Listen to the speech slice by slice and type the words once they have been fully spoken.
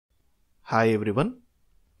Hi everyone.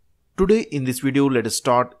 Today in this video let us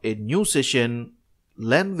start a new session,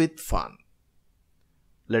 Learn with Fun.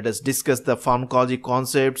 Let us discuss the pharmacology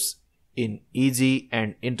concepts in easy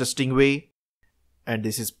and interesting way, and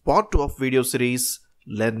this is part 2 of video series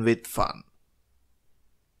Learn with Fun.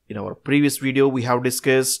 In our previous video we have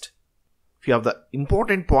discussed few of the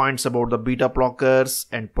important points about the beta blockers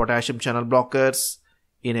and potassium channel blockers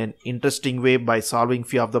in an interesting way by solving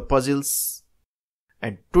few of the puzzles.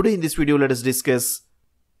 And today in this video let us discuss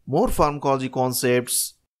more pharmacology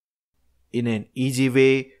concepts in an easy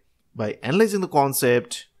way by analyzing the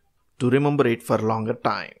concept to remember it for a longer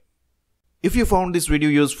time. If you found this video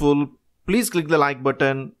useful, please click the like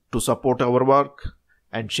button to support our work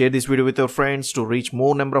and share this video with your friends to reach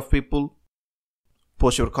more number of people.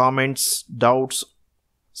 Post your comments, doubts,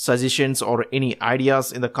 suggestions or any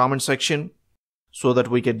ideas in the comment section so that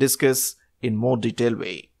we can discuss in more detailed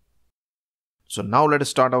way. So now let us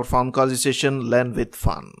start our pharmacology session, Learn with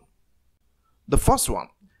Fun. The first one,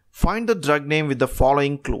 find the drug name with the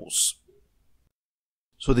following clues.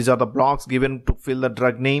 So these are the blocks given to fill the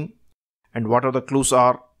drug name, and what are the clues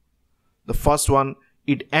are? The first one,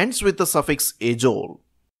 it ends with the suffix azole,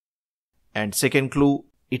 and second clue,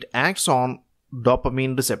 it acts on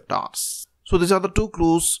dopamine receptors. So these are the two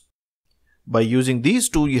clues. By using these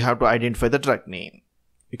two you have to identify the drug name.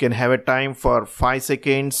 You can have a time for 5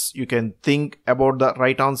 seconds, you can think about the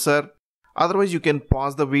right answer, otherwise you can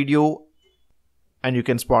pause the video and you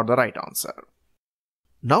can spot the right answer.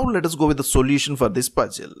 Now let us go with the solution for this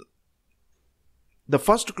puzzle. The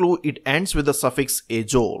first clue, it ends with the suffix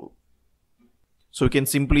azole. So you can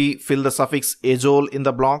simply fill the suffix azole in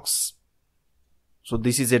the blocks. So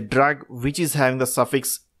this is a drug which is having the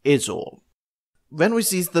suffix azole. When we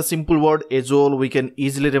see the simple word azole, we can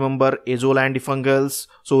easily remember azole antifungals.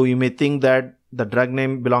 So you may think that the drug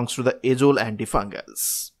name belongs to the azole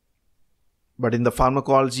antifungals. But in the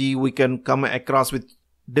pharmacology, we can come across with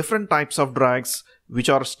different types of drugs which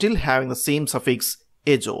are still having the same suffix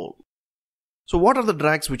azole. So what are the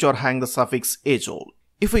drugs which are having the suffix azole?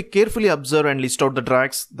 If we carefully observe and list out the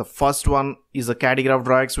drugs, the first one is a category of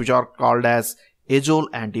drugs which are called as azole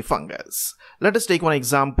antifungals. Let us take one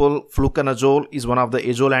example. Fluconazole is one of the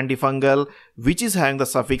azole antifungal which is having the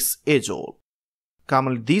suffix azole.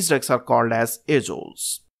 Commonly these drugs are called as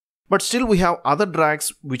azoles. But still we have other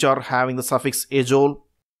drugs which are having the suffix azole.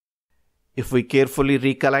 If we carefully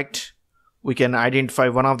recollect, we can identify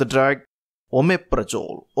one of the drug,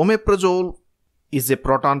 omeprazole. Omeprazole is a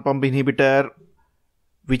proton pump inhibitor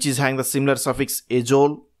which is having the similar suffix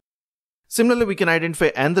azole. Similarly, we can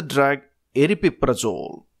identify another drug,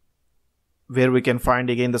 aripiprazole, where we can find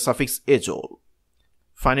again the suffix azole.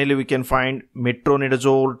 Finally, we can find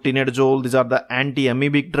metronidazole, tinidazole. These are the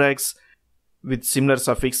anti-amoebic drugs with similar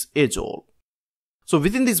suffix azole. So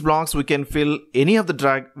within these blocks, we can fill any of the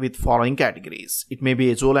drug with following categories. It may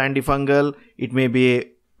be azole antifungal, it may be a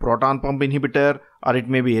proton pump inhibitor, or it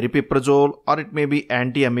may be aripiprazole, or it may be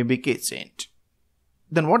anti-amoebic agent.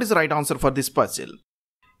 Then what is the right answer for this puzzle?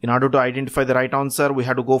 In order to identify the right answer, we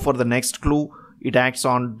have to go for the next clue. It acts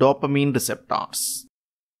on dopamine receptors.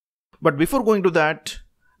 But before going to that,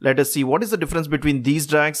 let us see what is the difference between these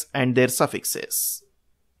drugs and their suffixes.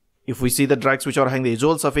 If we see the drugs which are having the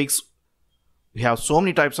azole suffix, we have so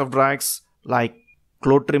many types of drugs like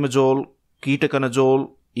clotrimazole, ketoconazole,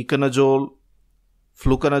 iconazole,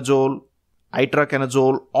 fluconazole,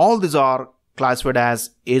 itraconazole. All these are classified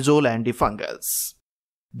as azole antifungals.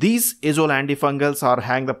 These azole antifungals are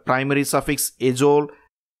having the primary suffix azole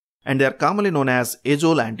and they are commonly known as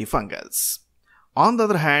azole antifungals. On the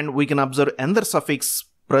other hand, we can observe another suffix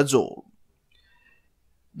prazole.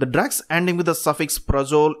 The drugs ending with the suffix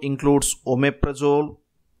prazole includes omeprazole,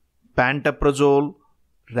 pantoprazole,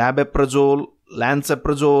 rabeprazole,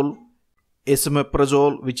 lansoprazole,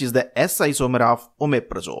 esomeprazole, which is the S isomer of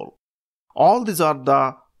omeprazole. All these are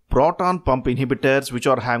the proton pump inhibitors which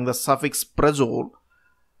are having the suffix prazole.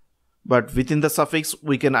 But within the suffix,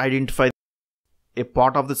 we can identify a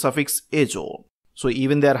part of the suffix azole. So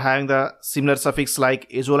even they are having the similar suffix like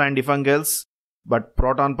azole antifungals, but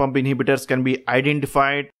proton pump inhibitors can be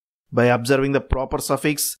identified by observing the proper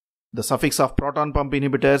suffix. The suffix of proton pump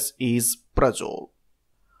inhibitors is prazole.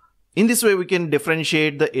 In this way, we can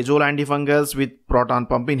differentiate the azole antifungals with proton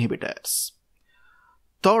pump inhibitors.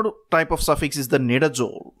 Third type of suffix is the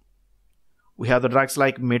nidazole. We have the drugs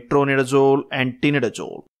like metronidazole and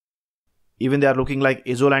tinidazole. Even they are looking like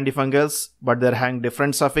azole antifungals, but they are having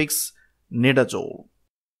different suffix, nidazole.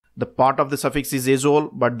 The part of the suffix is azole,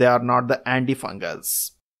 but they are not the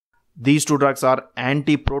antifungals. These two drugs are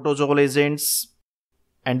anti-protozoal agents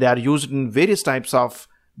and they are used in various types of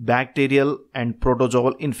bacterial and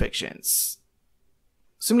protozoal infections.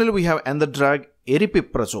 Similarly, we have another drug,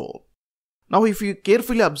 aripiprazole. Now, if you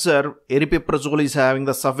carefully observe, aripiprazole is having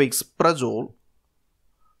the suffix prazole.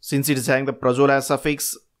 Since it is having the prazole as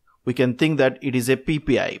suffix, we can think that it is a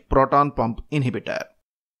PPI, proton pump inhibitor.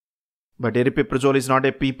 But aripiprazole is not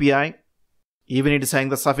a PPI. Even it is having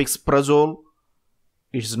the suffix prazole,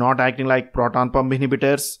 it is not acting like proton pump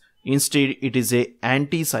inhibitors. Instead, it is a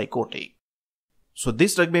antipsychotic. So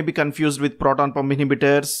this drug may be confused with proton pump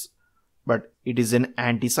inhibitors, but it is an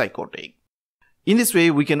antipsychotic. In this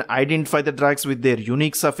way, we can identify the drugs with their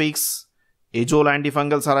unique suffix. Azole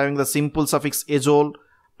antifungals are having the simple suffix azole.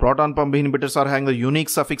 Proton pump inhibitors are having the unique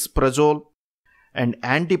suffix prazole. And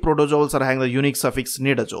antiprotozoals are having the unique suffix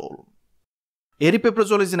nidazole.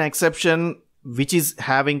 Aripiprazole is an exception which is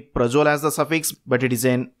having prazole as the suffix, but it is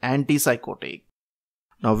an antipsychotic.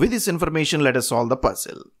 Now with this information, let us solve the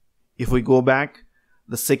puzzle. If we go back,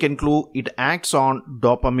 the second clue, it acts on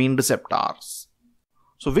dopamine receptors.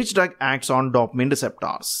 So which drug acts on dopamine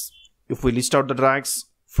receptors? If we list out the drugs,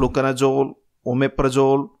 fluconazole,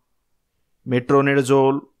 omeprazole,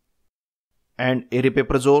 metronidazole, and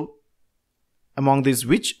aripiprazole, among these,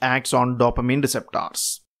 which acts on dopamine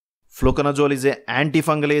receptors? Fluconazole is an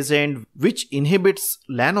antifungal agent which inhibits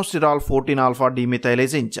lanosterol 14-alpha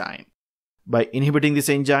demethylase enzyme. By inhibiting this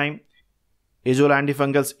enzyme, azole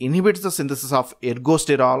antifungals inhibits the synthesis of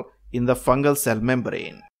ergosterol in the fungal cell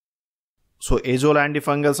membrane. So azole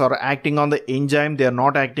antifungals are acting on the enzyme, they are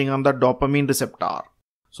not acting on the dopamine receptor.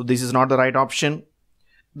 So this is not the right option.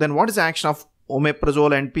 Then what is the action of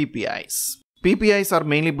omeprazole and PPIs? PPIs are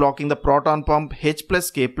mainly blocking the proton pump H plus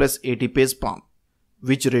K plus ATPase pump,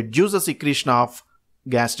 which reduce the secretion of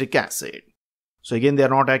gastric acid. So again, they are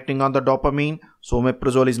not acting on the dopamine, so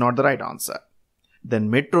omeprazole is not the right answer. Then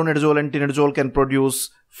metronidazole and tinidazole can produce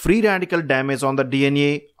free radical damage on the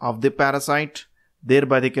DNA of the parasite.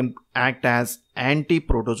 Thereby they can act as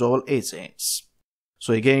antiprotozoal agents.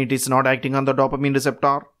 So again, it is not acting on the dopamine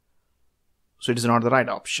receptor, so it is not the right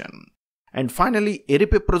option. And finally,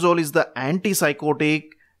 aripiprazole is the antipsychotic,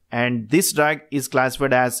 and this drug is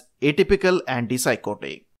classified as atypical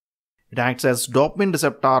antipsychotic. It acts as dopamine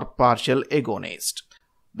receptor partial agonist.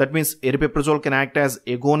 That means aripiprazole can act as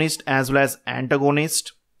agonist as well as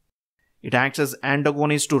antagonist. It acts as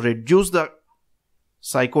antagonist to reduce the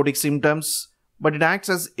psychotic symptoms, but it acts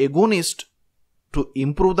as agonist to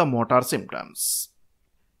improve the motor symptoms.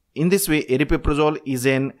 In this way, aripiprazole is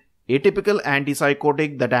an atypical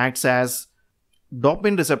antipsychotic that acts as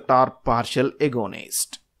dopamine receptor partial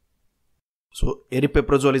agonist. So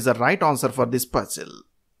aripiprazole is the right answer for this puzzle.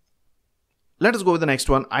 Let us go with the next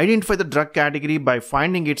one. Identify the drug category by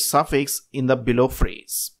finding its suffix in the below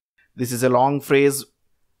phrase. This is a long phrase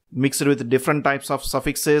mixed with different types of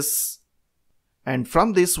suffixes. And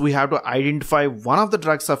from this, we have to identify one of the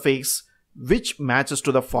drug suffix which matches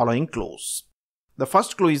to the following clues. The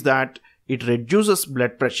first clue is that it reduces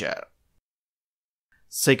blood pressure.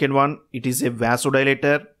 Second one, it is a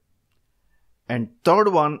vasodilator. And third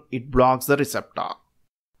one, it blocks the receptor.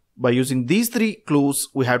 By using these three clues,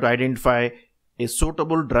 we have to identify a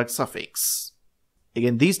suitable drug suffix.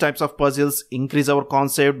 Again, these types of puzzles increase our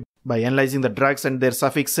concept by analyzing the drugs and their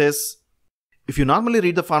suffixes. If you normally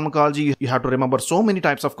read the pharmacology, you have to remember so many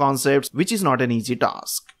types of concepts, which is not an easy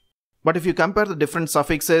task. But if you compare the different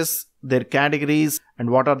suffixes, their categories, and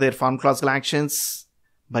what are their pharmacological actions,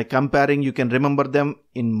 by comparing you can remember them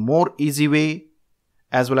in more easy way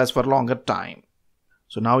as well as for longer time.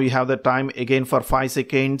 So now you have the time again for 5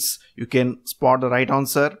 seconds. You can spot the right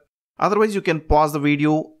answer. Otherwise, you can pause the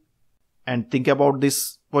video and think about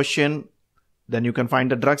this question. Then you can find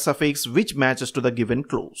the drug suffix which matches to the given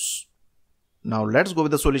clues. Now let's go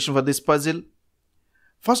with the solution for this puzzle.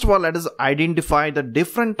 First of all, let us identify the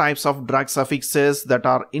different types of drug suffixes that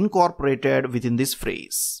are incorporated within this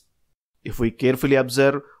phrase. If we carefully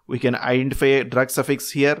observe, we can identify a drug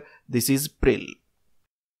suffix here. This is pril.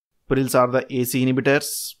 Prils are the AC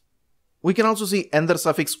inhibitors. We can also see another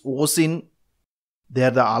suffix osin. They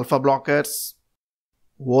are the alpha blockers.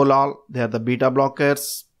 Volol, they are the beta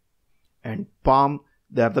blockers. And PAM,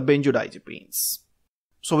 they are the benzodiazepines.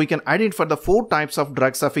 So we can identify the 4 types of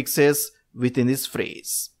drug suffixes within this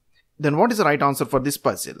phrase. Then what is the right answer for this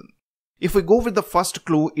puzzle? If we go with the first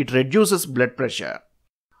clue, it reduces blood pressure.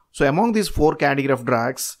 So among these 4 categories of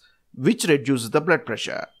drugs, which reduces the blood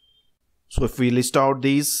pressure? So if we list out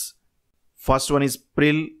these, first one is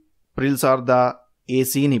pril. Prils are the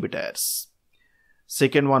AC inhibitors.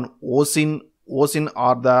 Second one, osin. Osin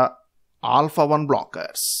are the alpha 1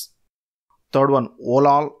 blockers. Third one,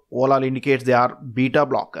 volol. Volol indicates they are beta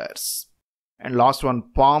blockers. And last one,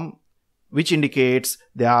 PAM. which indicates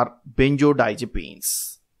they are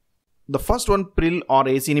benzodiazepines. The first one, PRIL or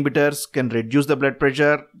AC inhibitors, can reduce the blood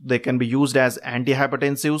pressure. They can be used as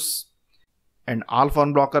antihypertensives. And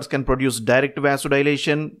alpha-1 blockers can produce direct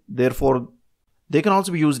vasodilation. Therefore, they can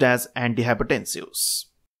also be used as antihypertensives.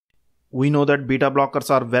 We know that beta blockers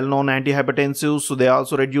are well-known antihypertensives, so they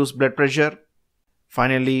also reduce blood pressure.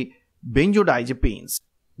 Finally, benzodiazepines.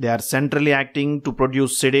 They are centrally acting to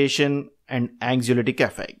produce sedation and anxiolytic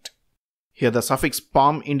effect. Here the suffix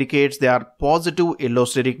POM indicates they are positive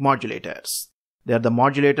allosteric modulators. They are the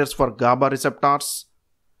modulators for GABA receptors.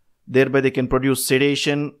 Thereby they can produce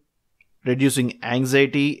sedation, reducing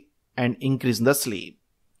anxiety and increasing the sleep.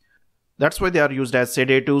 That's why they are used as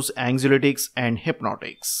sedatives, anxiolytics and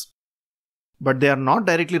hypnotics. But they are not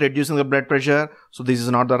directly reducing the blood pressure, so this is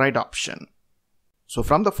not the right option. So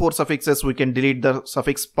from the 4 suffixes we can delete the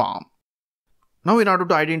suffix POM. Now in order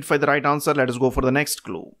to identify the right answer, let us go for the next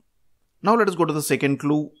clue. Now let us go to the second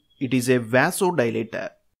clue. It is a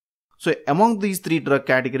vasodilator. So among these 3 drug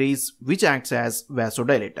categories, which acts as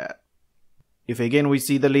vasodilator? If again we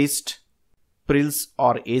see the list, PRILs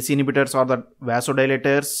or AC inhibitors are the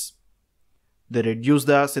vasodilators. They reduce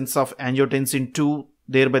the sense of angiotensin II,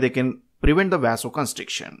 thereby they can prevent the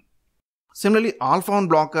vasoconstriction. Similarly, alpha-1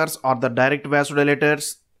 blockers are the direct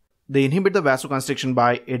vasodilators. They inhibit the vasoconstriction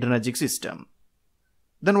by adrenergic system.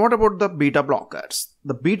 Then what about the beta blockers?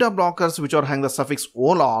 The beta blockers, which are having the suffix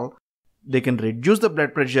olol, they can reduce the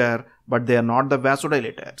blood pressure, but they are not the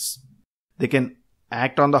vasodilators. They can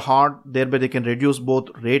act on the heart, thereby they can reduce both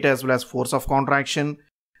rate as well as force of contraction,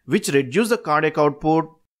 which reduce the cardiac output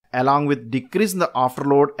along with decrease in the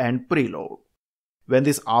afterload and preload. When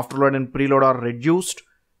this afterload and preload are reduced,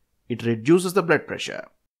 it reduces the blood pressure.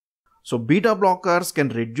 So beta blockers can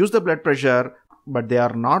reduce the blood pressure, but they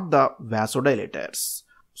are not the vasodilators.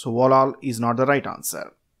 So olol is not the right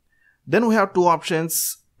answer. Then we have 2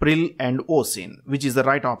 options, PRIL and OSIN, which is the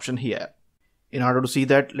right option here. In order to see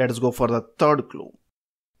that, let us go for the third clue.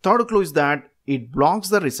 Third clue is that it blocks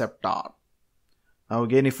the receptor. Now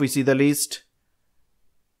again, if we see the list,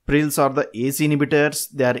 PRILs are the AC inhibitors.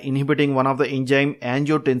 They are inhibiting one of the enzyme,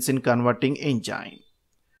 angiotensin converting enzyme.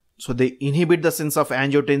 So they inhibit the sense of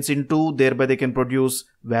angiotensin II, thereby they can produce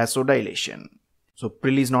vasodilation. So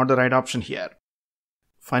PRIL is not the right option here.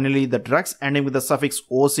 Finally, the drugs ending with the suffix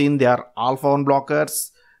OSIN, they are alpha-1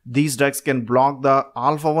 blockers. These drugs can block the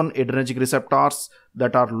alpha-1 adrenergic receptors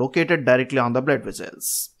that are located directly on the blood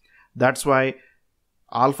vessels. That's why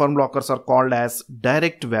alpha-1 blockers are called as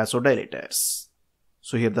direct vasodilators.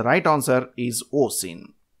 So here the right answer is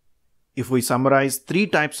OSIN. If we summarize, 3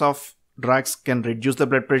 types of drugs can reduce the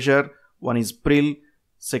blood pressure. One is PRIL,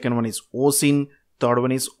 second one is OSIN, third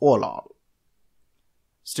one is olol.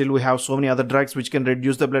 Still we have so many other drugs which can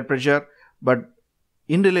reduce the blood pressure, but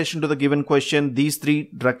in relation to the given question, these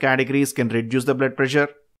 3 drug categories can reduce the blood pressure.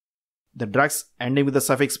 The drugs ending with the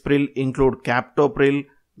suffix PRIL include captopril,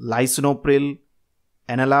 lisinopril,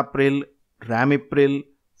 enalapril, RAMIPRIL,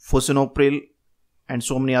 fosinopril and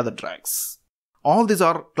so many other drugs. All these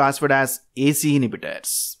are classified as AC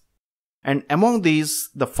inhibitors. And among these,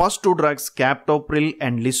 the first 2 drugs, captopril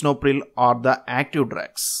and lisinopril, are the active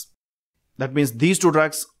drugs. That means these 2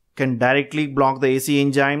 drugs can directly block the AC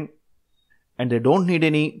enzyme and they don't need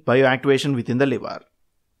any bioactivation within the liver.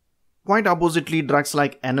 Quite oppositely, drugs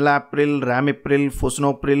like enalapril, RAMIPRIL,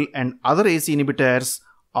 fosinopril and other AC inhibitors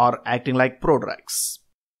are acting like prodrugs.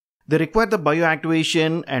 They require the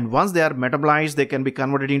bioactivation, and once they are metabolized, they can be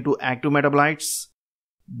converted into active metabolites.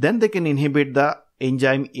 Then they can inhibit the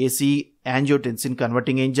enzyme AC, angiotensin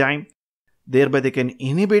converting enzyme. Thereby they can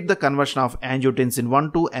inhibit the conversion of angiotensin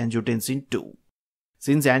I to angiotensin II.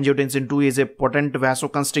 Since angiotensin II is a potent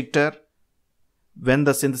vasoconstrictor, when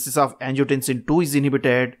the synthesis of angiotensin II is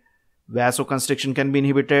inhibited, vasoconstriction can be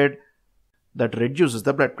inhibited. That reduces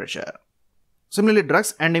the blood pressure. Similarly,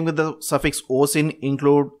 drugs ending with the suffix OSIN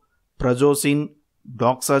include prazosin,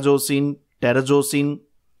 doxazosin, terazosin,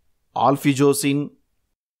 alfezosin,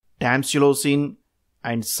 tamsulosin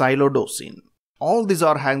and silodosin. All these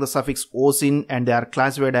are having the suffix OSIN and they are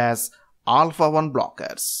classified as alpha-1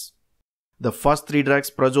 blockers. The first 3 drugs,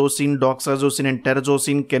 prazosin, doxazosin and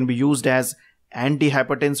terazosin, can be used as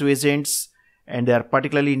antihypertensive agents and they are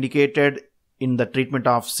particularly indicated in the treatment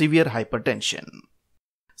of severe hypertension.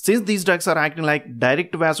 Since these drugs are acting like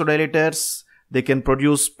direct vasodilators, they can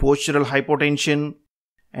produce postural hypotension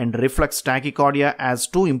and reflex tachycardia as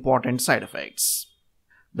 2 important side effects.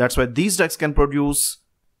 That's why these drugs can produce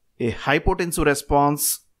a hypotensive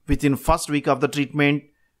response within first week of the treatment,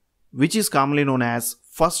 which is commonly known as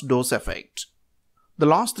first dose effect. The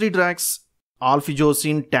last 3 drugs,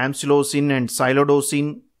 alfezosin, tamsulosin and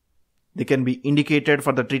silodosin, They can be indicated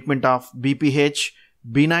for the treatment of BPH,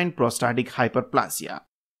 benign prostatic hyperplasia.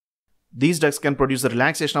 These drugs can produce the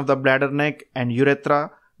relaxation of the bladder neck and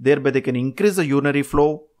urethra, thereby they can increase the urinary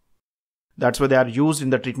flow. That's why they are used in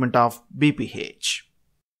the treatment of BPH.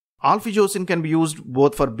 Alfegocin can be used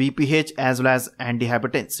both for BPH as well as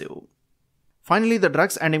antihypertensive. Finally, the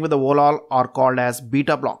drugs ending with the volol are called as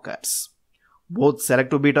beta blockers. Both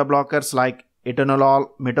selective beta blockers like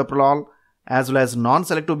atenolol, metoprolol, as well as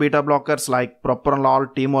non-selective beta blockers like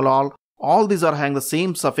propranolol, timolol, all these are having the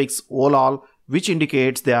same suffix olol, which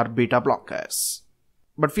indicates they are beta blockers.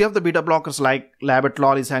 But few of the beta blockers like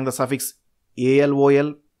labetalol is having the suffix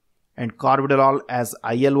ALOL and carvedilol as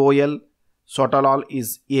ILOL, sotalol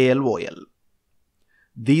is ALOL.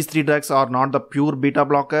 These three drugs are not the pure beta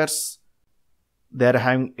blockers. They are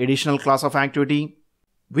having additional class of activity,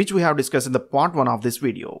 which we have discussed in the part 1 of this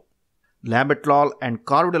video. Labetalol and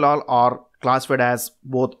carvedilol are classified as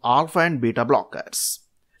both alpha and beta blockers.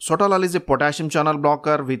 Sotalol is a potassium channel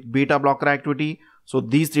blocker with beta blocker activity, so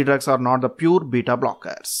these three drugs are not the pure beta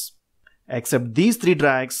blockers. Except these three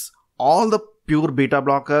drugs, all the pure beta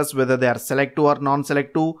blockers, whether they are selective or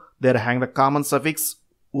non-selective, they are having the common suffix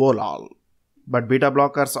volol. But beta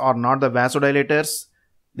blockers are not the vasodilators.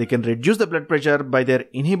 They can reduce the blood pressure by their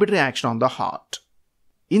inhibitory action on the heart.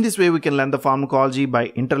 In this way, we can learn the pharmacology by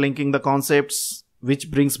interlinking the concepts, which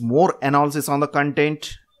brings more analysis on the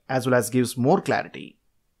content as well as gives more clarity.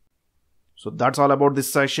 So that's all about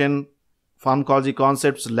this session. Pharmacology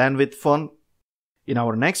concepts learn with fun. In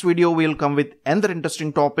our next video, we will come with another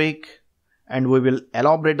interesting topic and we will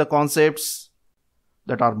elaborate the concepts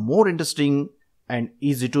that are more interesting and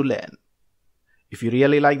easy to learn. If you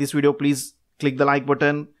really like this video, please click the like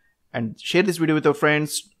button and share this video with your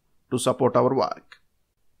friends to support our work.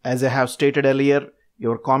 As I have stated earlier,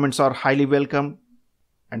 your comments are highly welcome,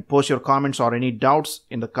 and post your comments or any doubts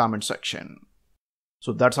in the comment section.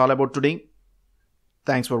 So that's all about today.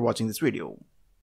 Thanks for watching this video.